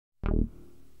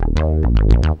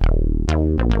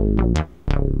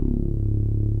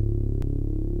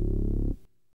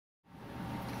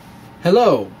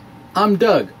Hello, I'm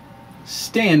Doug,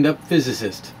 stand-up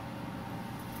physicist.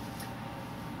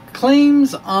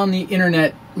 Claims on the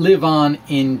internet live on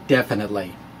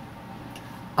indefinitely.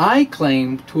 I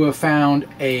claim to have found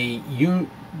a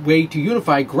way to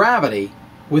unify gravity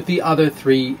with the other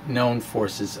three known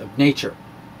forces of nature.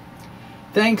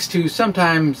 Thanks to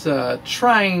sometimes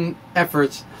trying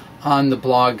efforts on the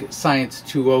blog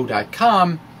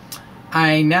science20.com,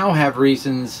 I now have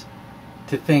reasons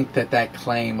to think that that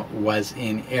claim was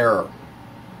in error.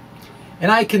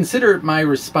 And I consider it my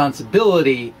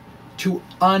responsibility to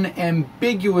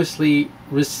unambiguously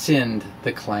rescind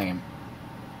the claim.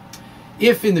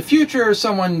 If in the future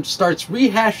someone starts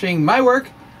rehashing my work,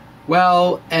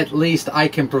 well, at least I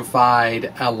can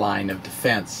provide a line of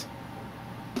defense.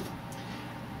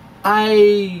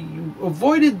 I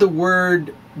avoided the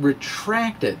word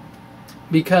retracted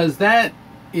because that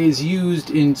is used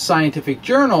in scientific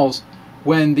journals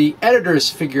when the editors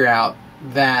figure out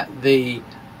that the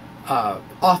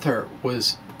author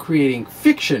was creating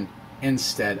fiction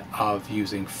instead of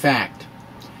using fact.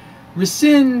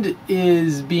 Rescind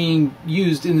is being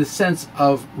used in the sense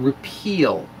of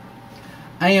repeal.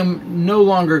 I am no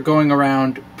longer going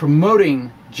around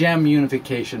promoting GEM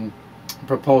unification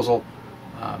proposal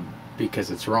because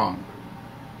it's wrong.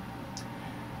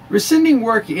 Rescinding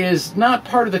work is not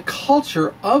part of the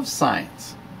culture of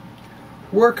science.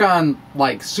 Work on,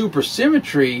 like,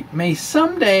 supersymmetry may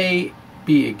someday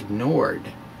be ignored,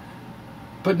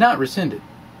 but not rescinded.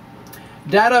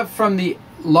 Data from the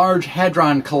Large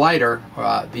Hadron Collider,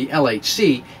 the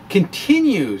LHC,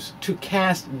 continues to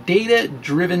cast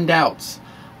data-driven doubts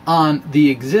on the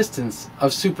existence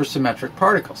of supersymmetric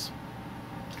particles.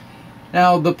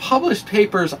 Now, the published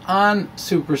papers on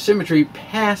supersymmetry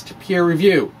passed peer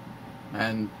review,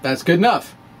 and that's good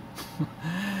enough.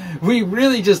 We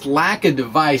really just lack a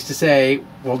device to say,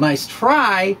 well, nice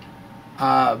try,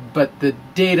 but the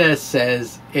data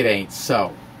says it ain't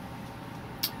so.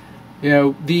 You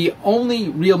know, the only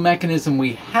real mechanism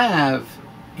we have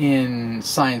in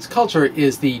science culture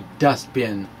is the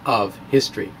dustbin of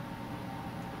history.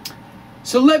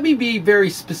 So let me be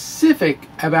very specific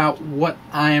about what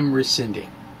I am rescinding.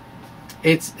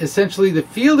 It's essentially the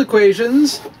field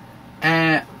equations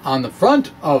on the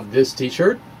front of this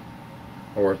t-shirt,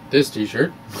 or this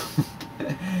t-shirt,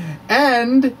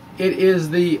 and it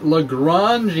is the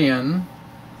Lagrangian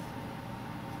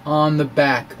on the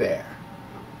back there.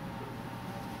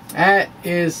 That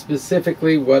is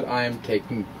specifically what I'm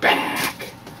taking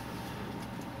back.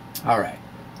 Alright,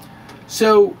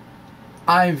 so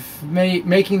I've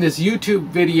making this YouTube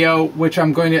video, which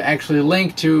I'm going to actually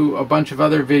link to a bunch of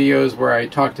other videos where I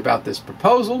talked about this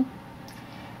proposal.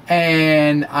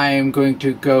 And I am going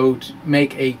to go to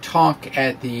make a talk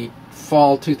at the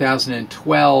fall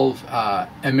 2012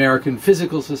 American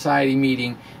Physical Society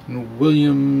meeting in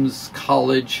Williams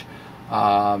College.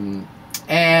 And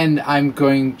I'm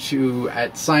going to,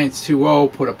 at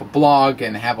Science20, put up a blog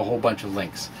and have a whole bunch of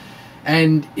links.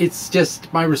 And it's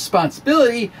just my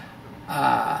responsibility,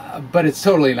 but it's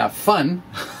totally not fun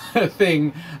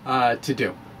thing to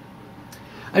do.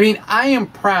 I mean, I am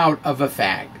proud of the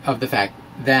fact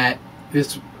that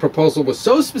this proposal was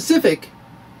so specific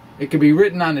it could be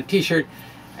written on a t-shirt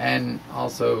and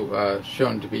also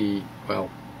shown to be, well,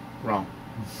 wrong.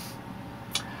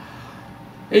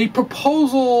 A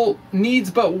proposal needs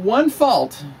but one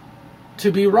fault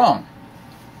to be wrong.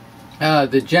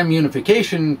 The GEM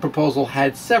unification proposal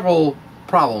had several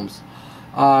problems,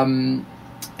 and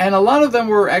a lot of them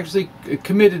were actually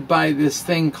committed by this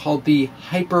thing called the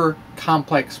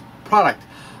hypercomplex product,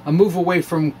 a move away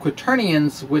from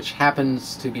quaternions, which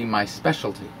happens to be my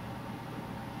specialty.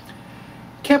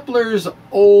 Kepler's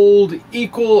old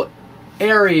equal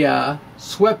area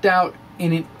swept out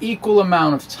in an equal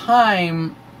amount of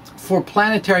time for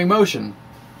planetary motion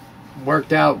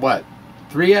worked out, what,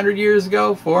 300 years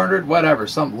ago, 400, whatever,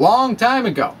 some long time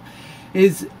ago,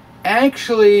 is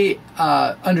actually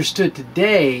understood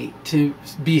today to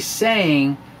be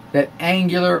saying that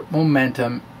angular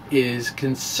momentum is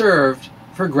conserved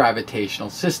for gravitational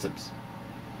systems.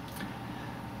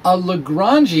 A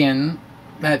Lagrangian,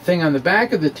 that thing on the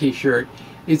back of the t-shirt,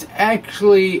 is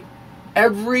actually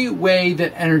every way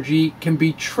that energy can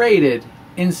be traded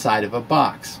inside of a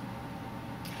box.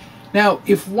 Now,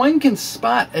 if one can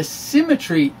spot a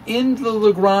symmetry in the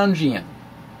Lagrangian,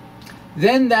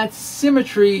 then that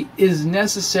symmetry is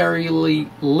necessarily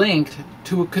linked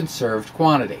to a conserved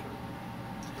quantity.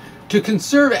 To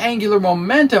conserve angular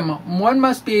momentum, one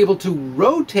must be able to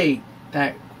rotate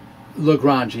that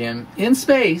Lagrangian in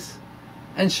space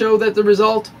and show that the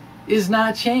result is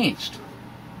not changed.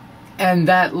 And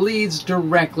that leads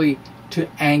directly to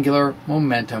angular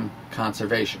momentum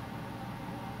conservation.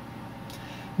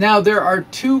 Now, there are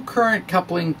two current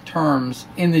coupling terms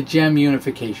in the GEM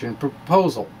unification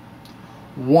proposal.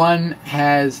 One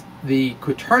has the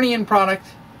quaternion product,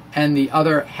 and the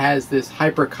other has this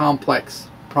hypercomplex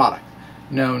product,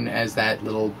 known as that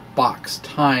little box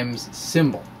times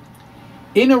symbol.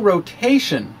 In a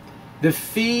rotation, the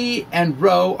phi and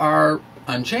rho are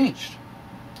unchanged.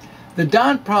 The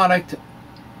dot product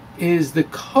is the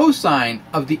cosine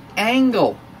of the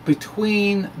angle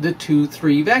between the two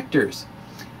 3 vectors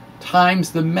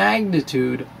times the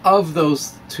magnitude of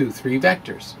those 2 3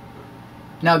 vectors.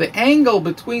 Now the angle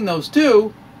between those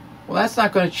two, well, that's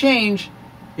not going to change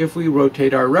if we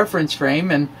rotate our reference frame,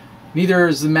 and neither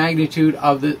is the magnitude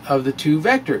of the 2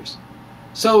 vectors.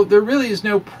 So there really is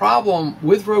no problem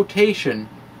with rotation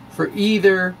for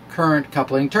either current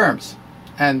coupling terms.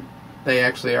 And they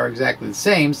actually are exactly the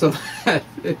same, so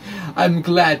I'm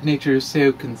glad nature is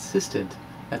so consistent.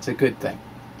 That's a good thing.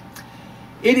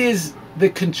 It is the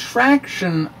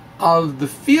contraction of the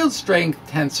field strength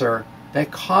tensor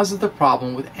that causes the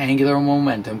problem with angular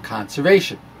momentum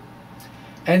conservation.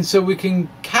 And so we can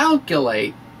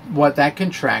calculate what that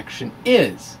contraction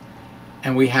is.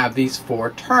 And we have these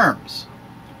 4 terms.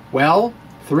 Well,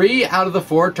 3 out of the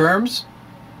 4 terms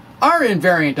are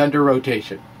invariant under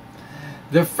rotation.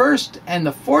 The first and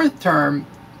the 4th term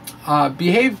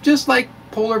behave just like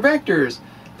polar vectors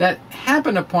that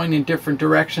happen to point in different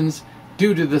directions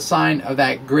due to the sign of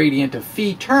that gradient of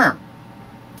phi term.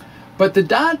 But the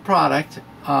dot product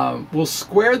will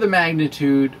square the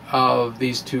magnitude of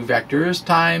these 2 vectors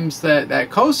times that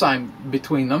cosine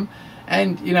between them,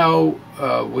 and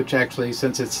which actually,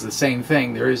 since it's the same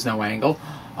thing, there is no angle,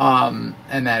 and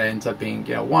that ends up being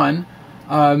 1.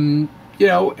 And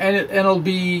it'll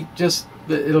be just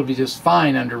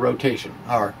fine under rotation,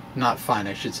 or not fine,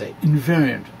 I should say,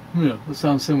 invariant. That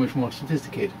sounds so much more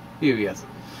sophisticated. Yes.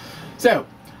 So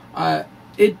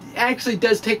it actually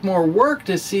does take more work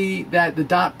to see that the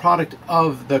dot product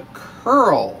of the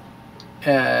curl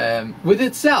with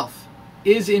itself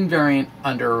is invariant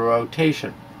under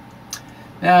rotation.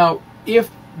 Now, if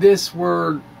this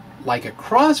were like a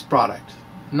cross product,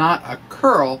 not a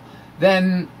curl,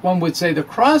 then one would say the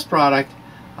cross product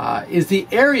is the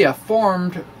area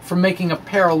formed from making a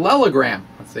parallelogram.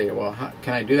 Let's see, well,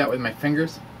 can I do that with my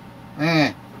fingers?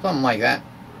 Something like that.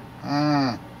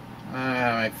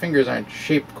 My fingers aren't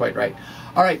shaped quite right.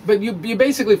 All right, but you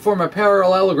basically form a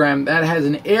parallelogram that has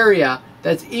an area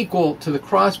that's equal to the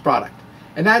cross product.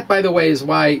 And that, by the way, is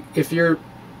why if you're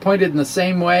pointed in the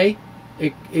same way,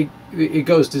 it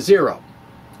goes to 0.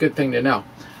 Good thing to know.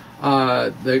 Now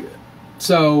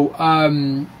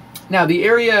the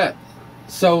area,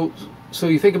 so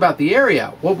you think about the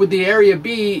area. What would the area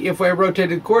be if I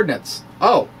rotated coordinates?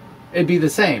 Oh, it'd be the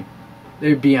same.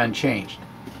 It'd be unchanged.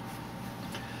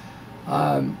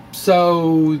 And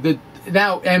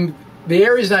the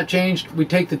area is not changed. We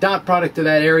take the dot product of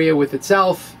that area with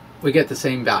itself, we get the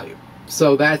same value.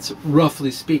 So that's,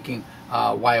 roughly speaking,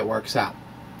 why it works out.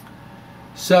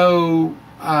 So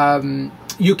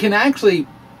you can actually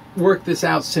work this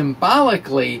out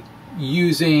symbolically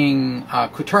using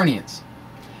quaternions.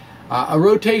 A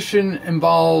rotation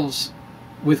involves,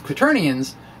 with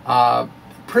quaternions,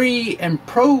 pre and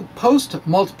post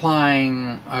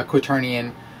multiplying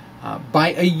quaternion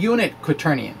by a unit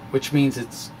quaternion, which means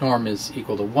its norm is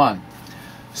equal to 1.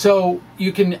 So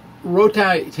you can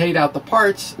rotate out the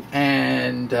parts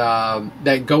and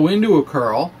that go into a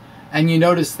curl, and you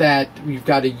notice that you've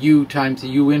got a u times a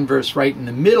u inverse right in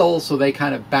the middle, so they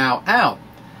kind of bow out.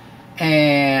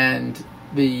 And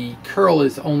the curl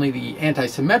is only the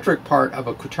anti-symmetric part of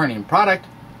a quaternion product,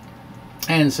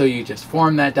 and so you just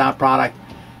form that dot product,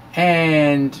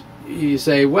 and you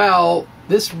say, well,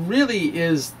 this really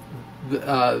is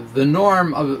the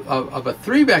norm of a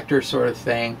 3-vector sort of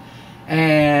thing,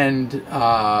 and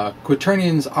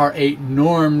quaternions are a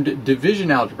normed division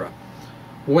algebra.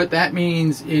 What that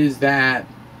means is that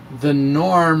the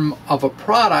norm of a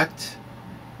product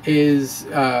is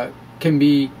can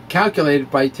be calculated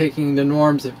by taking the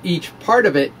norms of each part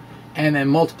of it and then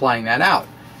multiplying that out.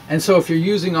 And so if you're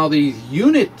using all these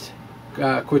unit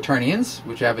quaternions,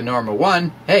 which have a norm of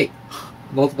 1, hey,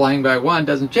 multiplying by 1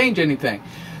 doesn't change anything.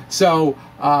 So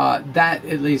that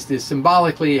at least is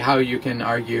symbolically how you can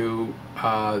argue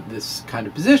this kind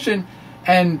of position.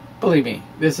 And believe me,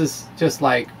 this is just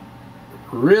like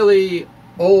really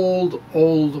old,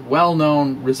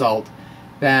 well-known result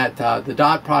that the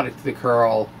dot product of the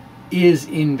curl is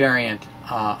invariant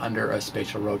under a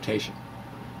spatial rotation.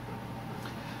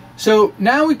 So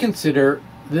now we consider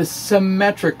the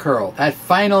symmetric curl, that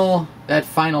final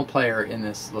player in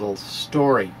this little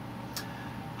story.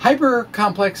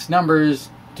 Hypercomplex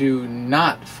numbers do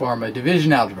not form a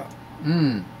division algebra.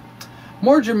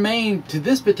 More germane to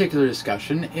this particular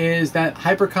discussion is that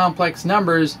hypercomplex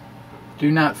numbers do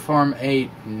not form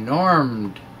a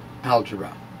normed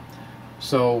algebra.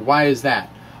 So why is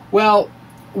that? Well,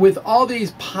 with all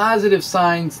these positive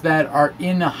signs that are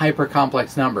in a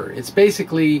hypercomplex number, it's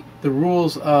basically the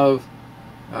rules of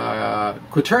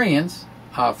quaternions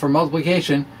for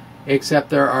multiplication, except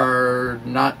there's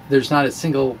not a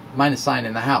single minus sign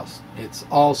in the house. It's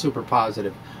all super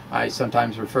positive. I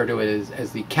sometimes refer to it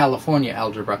as the California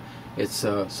algebra. It's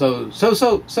so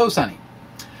sunny.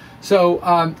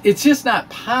 So it's just not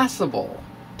possible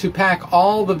to pack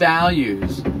all the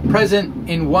values present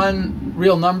in one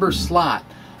real number slot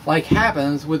like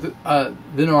happens with the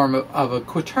norm of a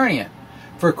quaternion.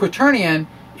 For a quaternion,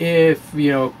 if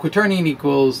quaternion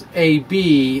equals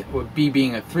AB, or B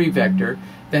being a 3 vector,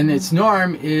 then its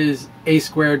norm is A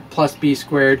squared plus B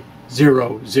squared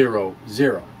 0, 0,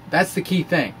 0. That's the key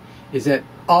thing, is that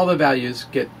all the values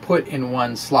get put in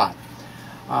one slot.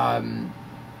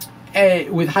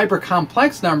 With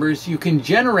hypercomplex numbers, you can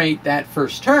generate that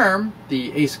first term,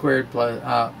 the A squared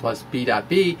plus B dot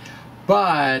B,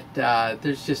 but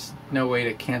there's just no way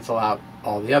to cancel out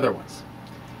all the other ones.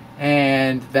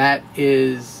 And that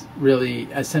is really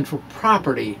a central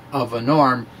property of a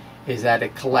norm, is that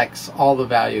it collects all the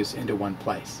values into one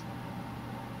place.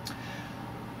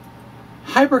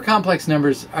 Hypercomplex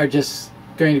numbers are just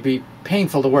going to be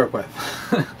painful to work with.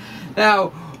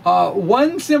 Now,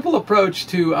 one simple approach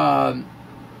to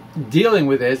dealing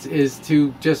with this is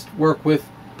to just work with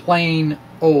plain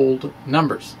old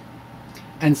numbers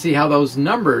and see how those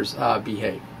numbers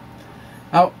behave.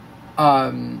 Now,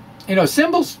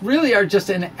 symbols really are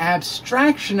just an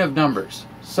abstraction of numbers.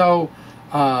 So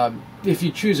if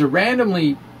you choose a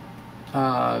randomly,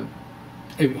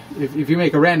 if you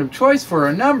make a random choice for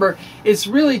a number, it's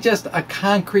really just a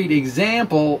concrete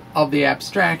example of the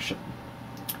abstraction.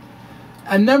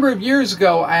 A number of years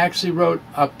ago, I actually wrote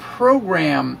a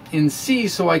program in C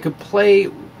so I could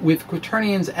play with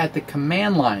quaternions at the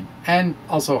command line and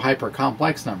also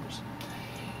hypercomplex numbers.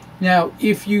 Now,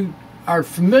 if you are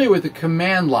familiar with the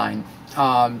command line,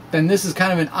 then this is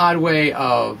kind of an odd way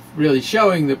of really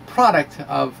showing the product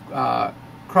of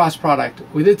cross product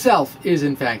with itself is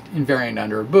in fact invariant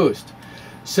under a boost.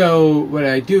 So what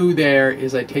I do there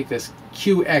is I take this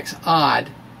qx odd,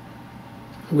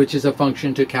 which is a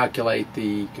function to calculate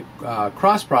the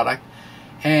cross product,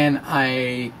 and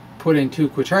I put in two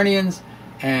quaternions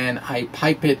and I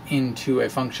pipe it into a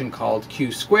function called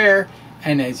q square,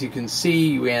 and as you can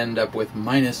see you end up with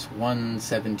minus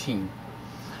 117.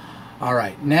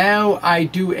 Alright, now I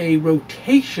do a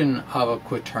rotation of a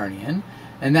quaternion,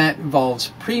 and that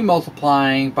involves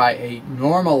pre-multiplying by a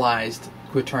normalized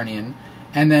quaternion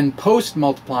and then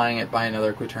post-multiplying it by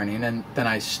another quaternion, and then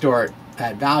I store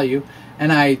that value,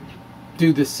 and I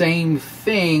do the same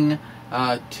thing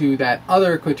to that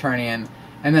other quaternion,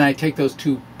 and then I take those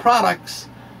two products,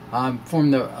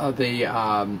 form the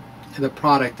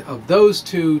product of those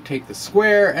two, take the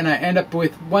square, and I end up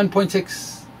with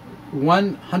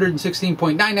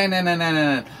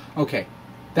 116.9999999. Okay,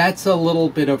 that's a little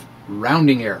bit of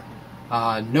rounding error.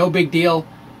 No big deal.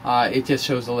 It just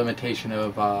shows the limitation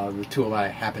of the tool I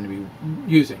happen to be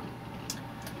using.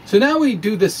 So now we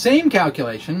do the same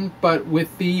calculation, but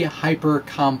with the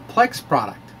hypercomplex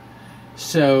product.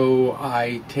 So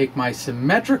I take my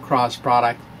symmetric cross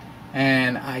product,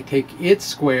 and I take its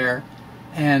square,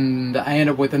 and I end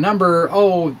up with a number.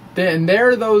 Oh, and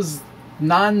there are those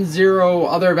non-zero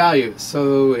other values.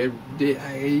 So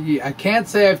I can't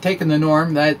say I've taken the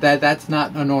norm. That's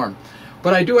not a norm.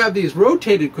 But I do have these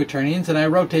rotated quaternions, and I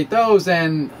rotate those,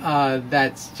 and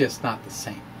that's just not the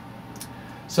same.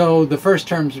 So the first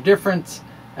terms are different.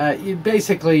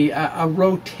 Basically, a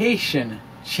rotation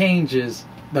changes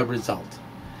the result.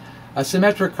 A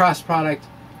symmetric cross product,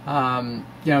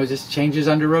 just changes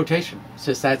under rotation. It's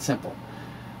just that simple.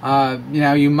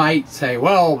 You might say,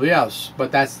 well, yes,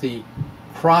 but that's the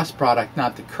cross product,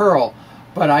 not the curl.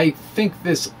 But I think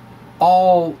this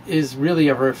all is really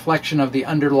a reflection of the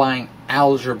underlying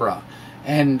algebra.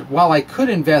 And while I could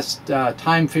invest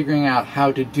time figuring out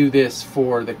how to do this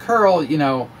for the curl,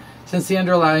 since the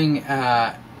underlying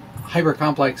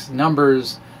hypercomplex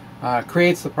numbers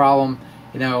creates the problem,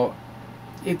 the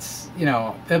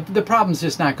problem's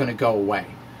just not going to go away.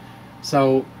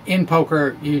 So in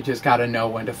poker, you just got to know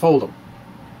when to fold them.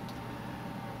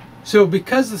 So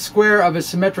because the square of a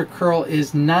symmetric curl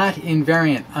is not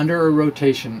invariant under a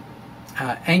rotation,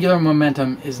 angular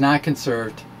momentum is not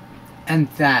conserved, and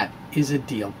that is a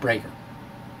deal breaker.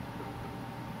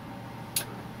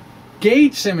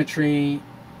 Gauge symmetry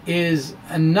is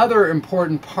another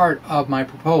important part of my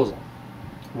proposal.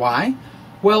 Why?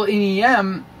 Well, in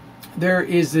EM, there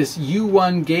is this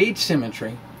U1 gauge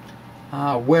symmetry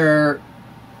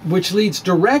which leads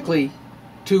directly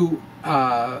to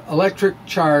electric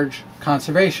charge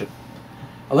conservation.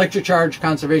 Electric charge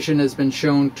conservation has been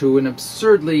shown to an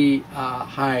absurdly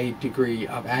high degree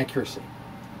of accuracy.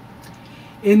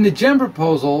 In the GEM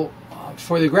proposal,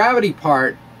 for the gravity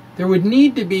part, there would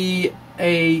need to be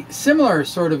a similar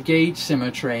sort of gauge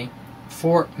symmetry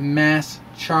for mass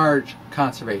charge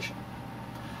conservation.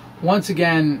 Once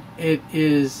again, it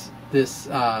is this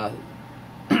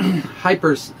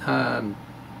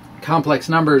complex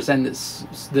numbers and this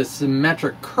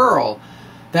symmetric curl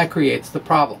that creates the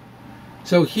problem.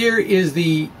 So here is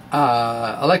the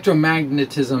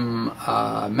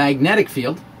electromagnetism magnetic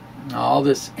field, all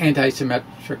this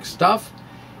anti-symmetric stuff,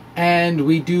 and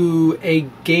we do a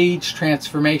gauge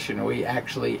transformation. We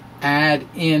actually add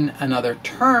in another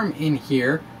term in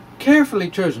here, carefully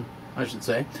chosen, I should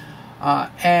say,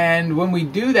 and when we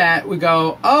do that, we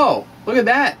go, oh, look at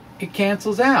that, it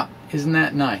cancels out. Isn't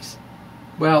that nice?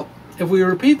 Well, if we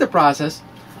repeat the process,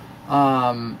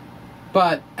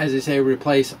 but as I say,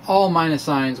 replace all minus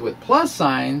signs with plus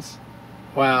signs,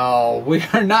 well, we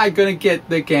are not going to get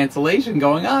the cancellation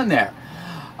going on there.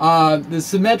 The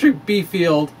symmetric B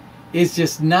field is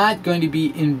just not going to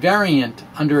be invariant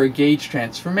under a gauge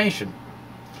transformation.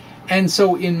 And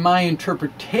so in my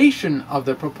interpretation of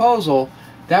the proposal,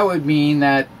 that would mean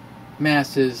that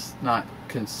mass is not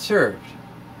conserved.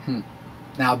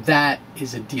 Now that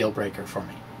is a deal breaker for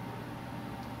me.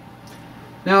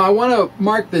 Now I want to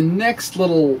mark the next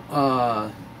little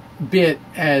bit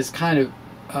as kind of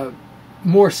a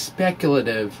more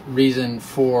speculative reason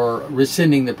for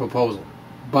rescinding the proposal,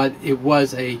 but it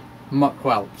was a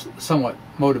somewhat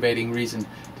motivating reason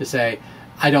to say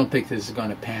I don't think this is going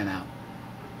to pan out.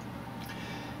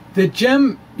 The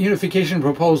GEM unification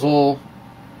proposal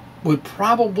would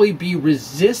probably be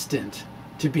resistant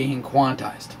to being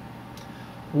quantized.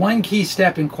 One key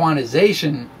step in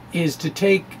quantization is to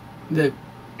take the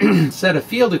set of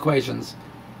field equations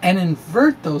and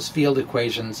invert those field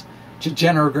equations to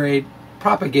generate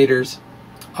propagators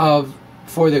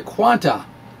for the quanta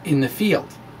in the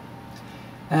field.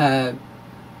 And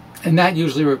that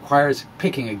usually requires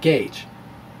picking a gauge.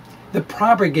 The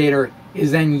propagator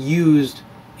is then used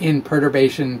in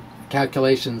perturbation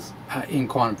calculations in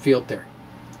quantum field theory.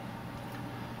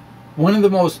 One of the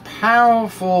most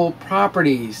powerful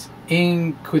properties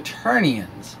in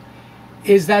quaternions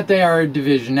is that they are a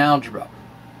division algebra.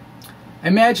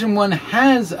 Imagine one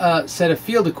has a set of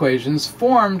field equations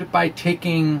formed by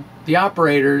taking the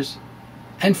operators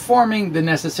and forming the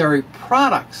necessary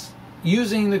products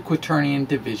using the quaternion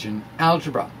division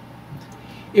algebra.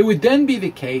 It would then be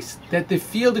the case that the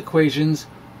field equations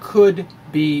could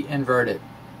be inverted.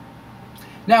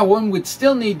 Now, one would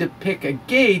still need to pick a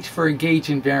gauge for a gauge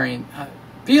invariant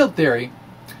field theory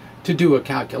to do a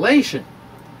calculation.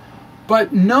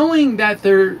 But knowing that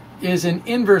there is an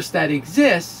inverse that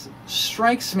exists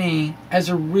strikes me as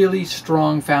a really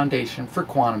strong foundation for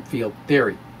quantum field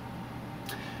theory.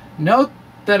 Note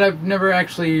that I've never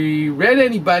actually read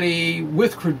anybody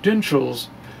with credentials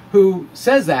who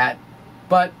says that,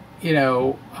 but you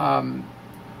know,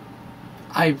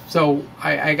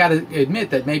 I got to admit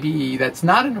that maybe that's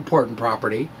not an important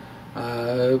property,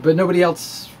 but nobody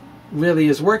else really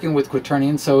is working with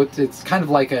quaternions, so it's kind of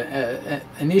like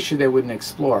an issue they wouldn't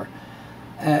explore.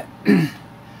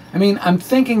 I mean, I'm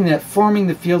thinking that forming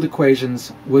the field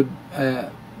equations would,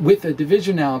 with a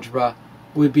division algebra,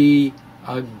 would be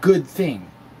a good thing.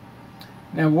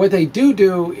 Now, what they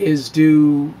do is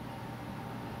do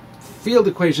field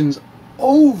equations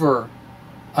over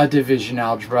a division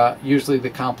algebra, usually the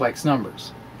complex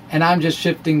numbers. And I'm just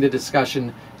shifting the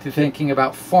discussion to thinking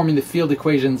about forming the field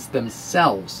equations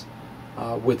themselves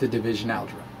with the division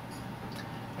algebra.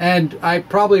 And I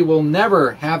probably will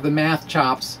never have the math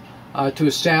chops to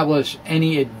establish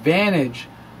any advantage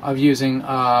of using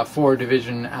 4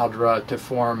 division algebra to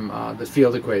form the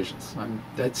field equations.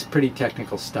 That's pretty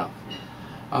technical stuff.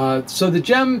 So the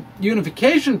GEM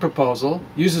unification proposal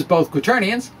uses both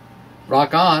quaternions,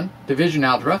 rock on, division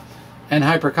algebra, and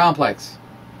hypercomplex,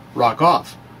 rock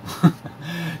off.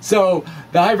 So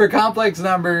the hypercomplex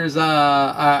numbers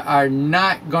are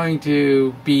not going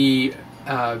to be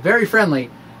very friendly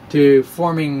to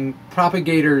forming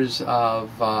propagators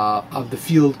of the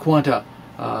field quanta,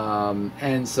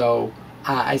 and so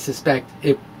I suspect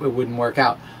it wouldn't work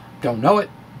out. Don't know it,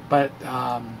 but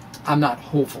I'm not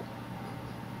hopeful.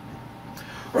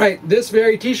 Right, this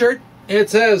very t-shirt, it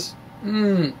says,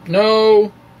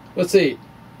 no, let's see,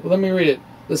 let me read it.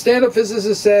 The stand-up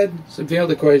physicist said, some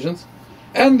field equations,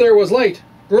 and there was light,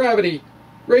 gravity,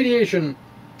 radiation,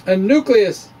 a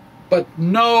nucleus, but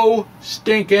no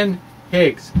stinking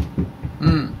Higgs.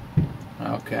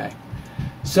 Okay.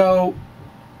 So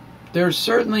there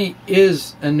certainly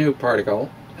is a new particle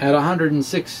at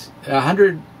 126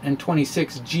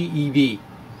 GeV.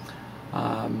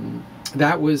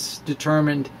 That was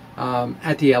determined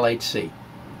at the LHC.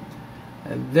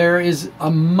 There is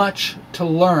much to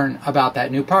learn about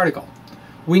that new particle.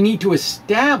 We need to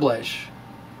establish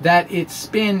that its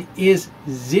spin is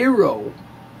zero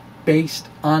based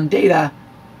on data,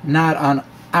 not on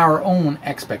our own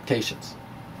expectations.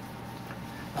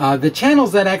 The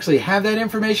channels that actually have that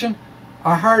information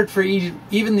are hard for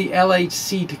even the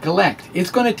LHC to collect.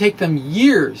 It's going to take them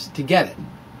years to get it,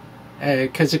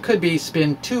 because it could be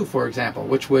spin 2, for example,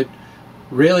 which would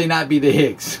really not be the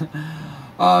Higgs.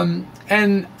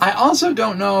 And I also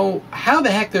don't know how the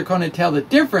heck they're going to tell the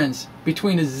difference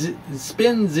between a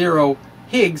spin 0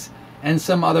 Higgs and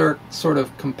some other sort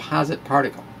of composite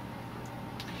particle.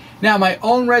 Now, my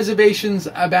own reservations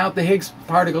about the Higgs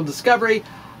particle discovery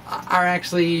are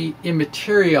actually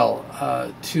immaterial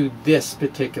to this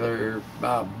particular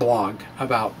blog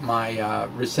about my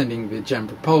rescinding the GEM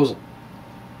proposal.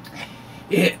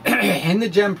 In the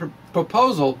GEM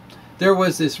proposal, there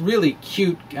was this really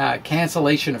cute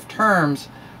cancellation of terms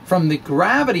from the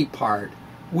gravity part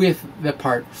with the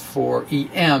part for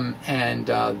EM and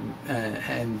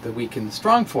the weakened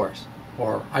strong force,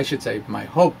 or I should say my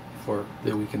hope for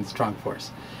the weakened strong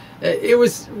force. It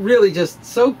was really just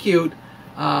so cute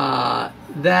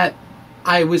that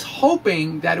I was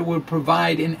hoping that it would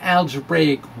provide an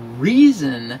algebraic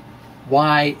reason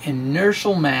why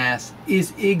inertial mass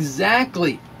is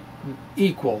exactly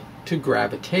equal to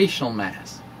gravitational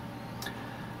mass.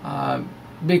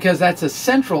 Because that's a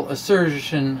central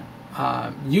assertion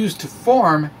used to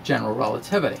form general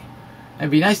relativity.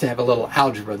 It'd be nice to have a little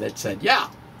algebra that said, yeah,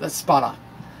 that's spot on.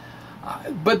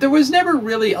 But there was never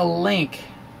really a link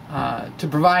to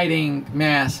providing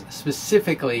mass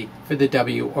specifically for the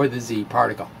W or the Z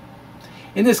particle.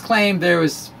 In this claim, there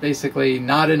was basically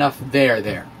not enough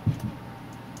there.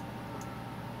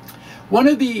 One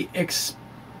of the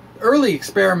early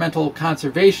experimental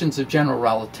conservations of general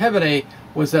relativity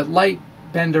was that light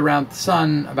bend around the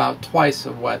sun about twice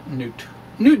of what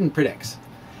Newton predicts.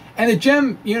 And the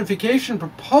GEM unification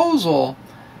proposal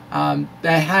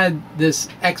that had this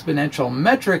exponential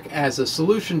metric as a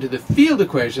solution to the field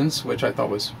equations, which I thought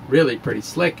was really pretty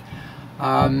slick,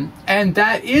 and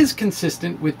that is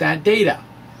consistent with that data.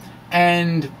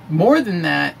 And more than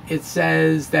that, it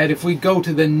says that if we go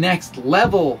to the next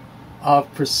level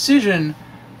of precision,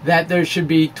 that there should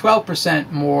be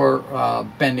 12% more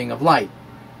bending of light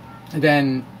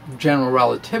than general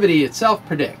relativity itself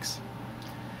predicts.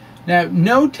 Now,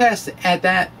 no tests at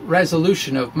that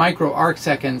resolution of micro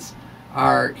arcseconds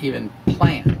are even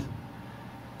planned.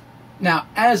 Now,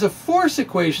 as a force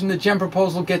equation, the GEM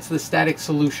proposal gets the static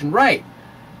solution right.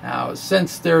 Now,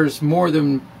 since there's more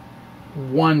than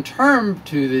one term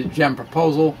to the GEM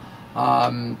proposal,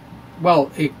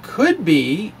 well, it could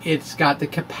be it's got the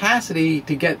capacity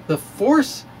to get the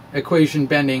force equation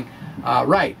bending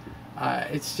right.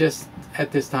 It's just,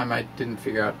 at this time, I didn't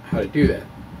figure out how to do that.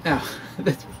 Now,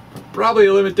 that's probably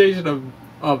a limitation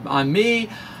on me,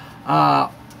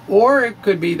 or it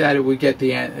could be that it would get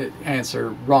the answer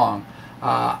wrong.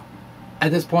 At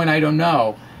this point, I don't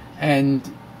know. And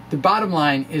the bottom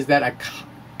line is that a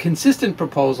consistent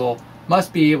proposal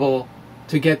must be able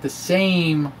to get the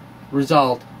same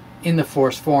result in the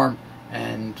force form,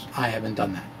 and I haven't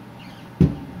done that.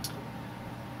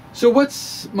 So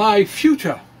what's my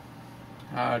future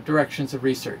directions of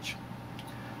research?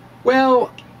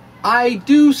 Well, I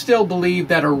do still believe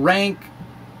that a rank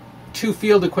 2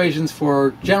 field equations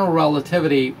for general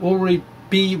relativity will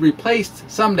be replaced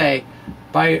someday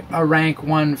by a rank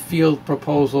 1 field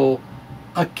proposal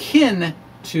akin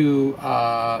to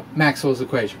Maxwell's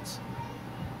equations.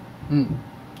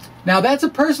 Now, that's a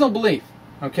personal belief,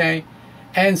 okay?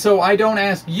 And so I don't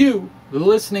ask you, the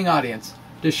listening audience,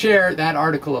 to share that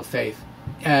article of faith.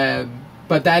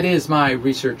 But that is my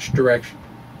research direction.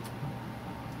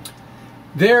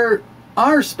 There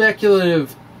are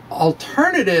speculative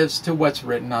alternatives to what's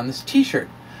written on this t-shirt.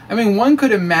 I mean, one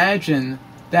could imagine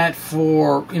that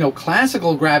for,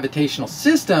 classical gravitational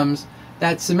systems,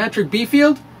 that symmetric B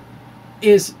field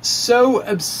is so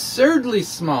absurdly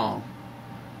small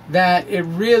that it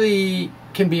really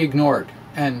can be ignored.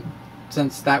 And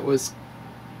since that was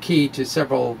key to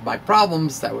several of my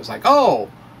problems that was like, oh,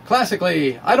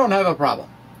 classically, I don't have a problem.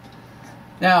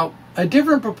 Now, a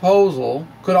different proposal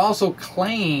could also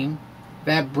claim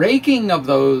that breaking of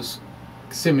those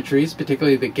symmetries,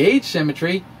 particularly the gauge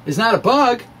symmetry, is not a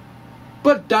bug,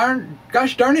 but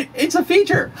gosh darn it, it's a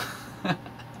feature.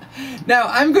 Now,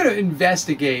 I'm going to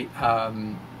investigate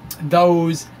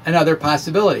those and other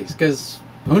possibilities, because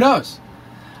who knows?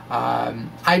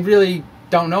 I really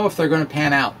don't know if they're going to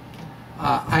pan out.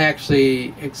 I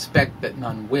actually expect that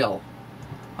none will.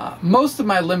 Most of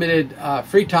my limited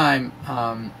free time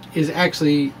is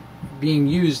actually being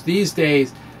used these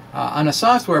days on a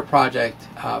software project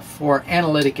for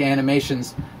analytic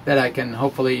animations that I can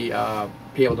hopefully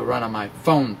be able to run on my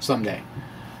phone someday.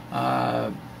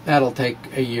 That'll take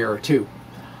a year or two.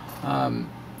 And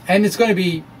it's going to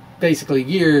be basically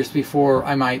years before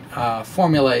I might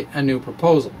formulate a new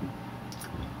proposal.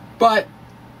 But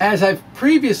as I've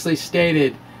previously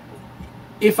stated,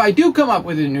 if I do come up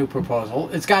with a new proposal,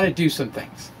 it's got to do some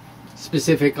things.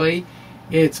 Specifically,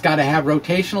 it's got to have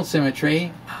rotational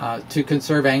symmetry to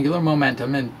conserve angular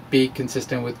momentum and be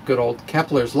consistent with good old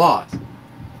Kepler's laws.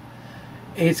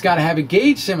 It's got to have a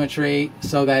gauge symmetry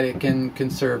so that it can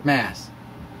conserve mass.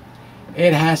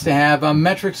 It has to have a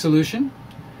metric solution,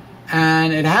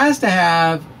 and it has to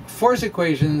have force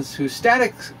equations whose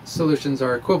static solutions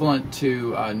are equivalent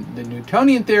to the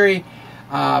Newtonian theory,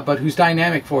 but whose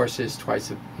dynamic force is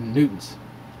twice Newton's.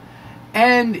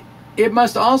 And it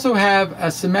must also have a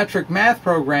symmetric math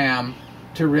program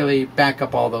to really back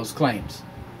up all those claims.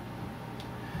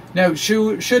 Now,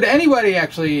 should anybody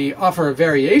actually offer a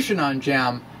variation on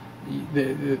GEM,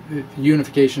 the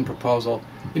unification proposal,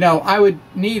 I would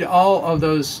need all of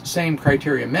those same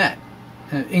criteria met,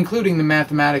 including the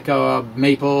Mathematica,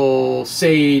 Maple,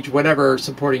 Sage, whatever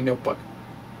supporting notebook.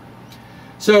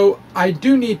 So I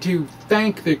do need to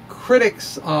thank the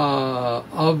critics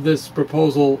of this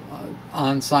proposal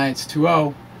on Science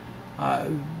 2.0.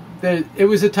 It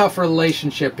was a tough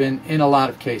relationship in a lot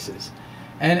of cases.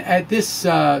 And at this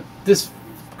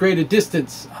great a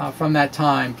distance from that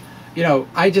time,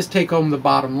 I just take home the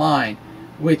bottom line,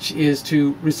 which is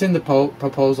to rescind the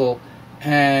proposal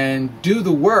and do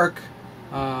the work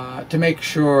to make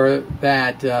sure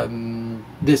that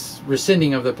this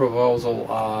rescinding of the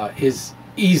proposal is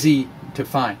easy to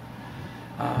find.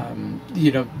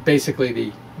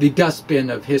 Basically the dustbin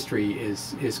of history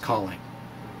is calling.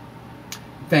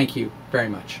 Thank you very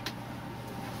much.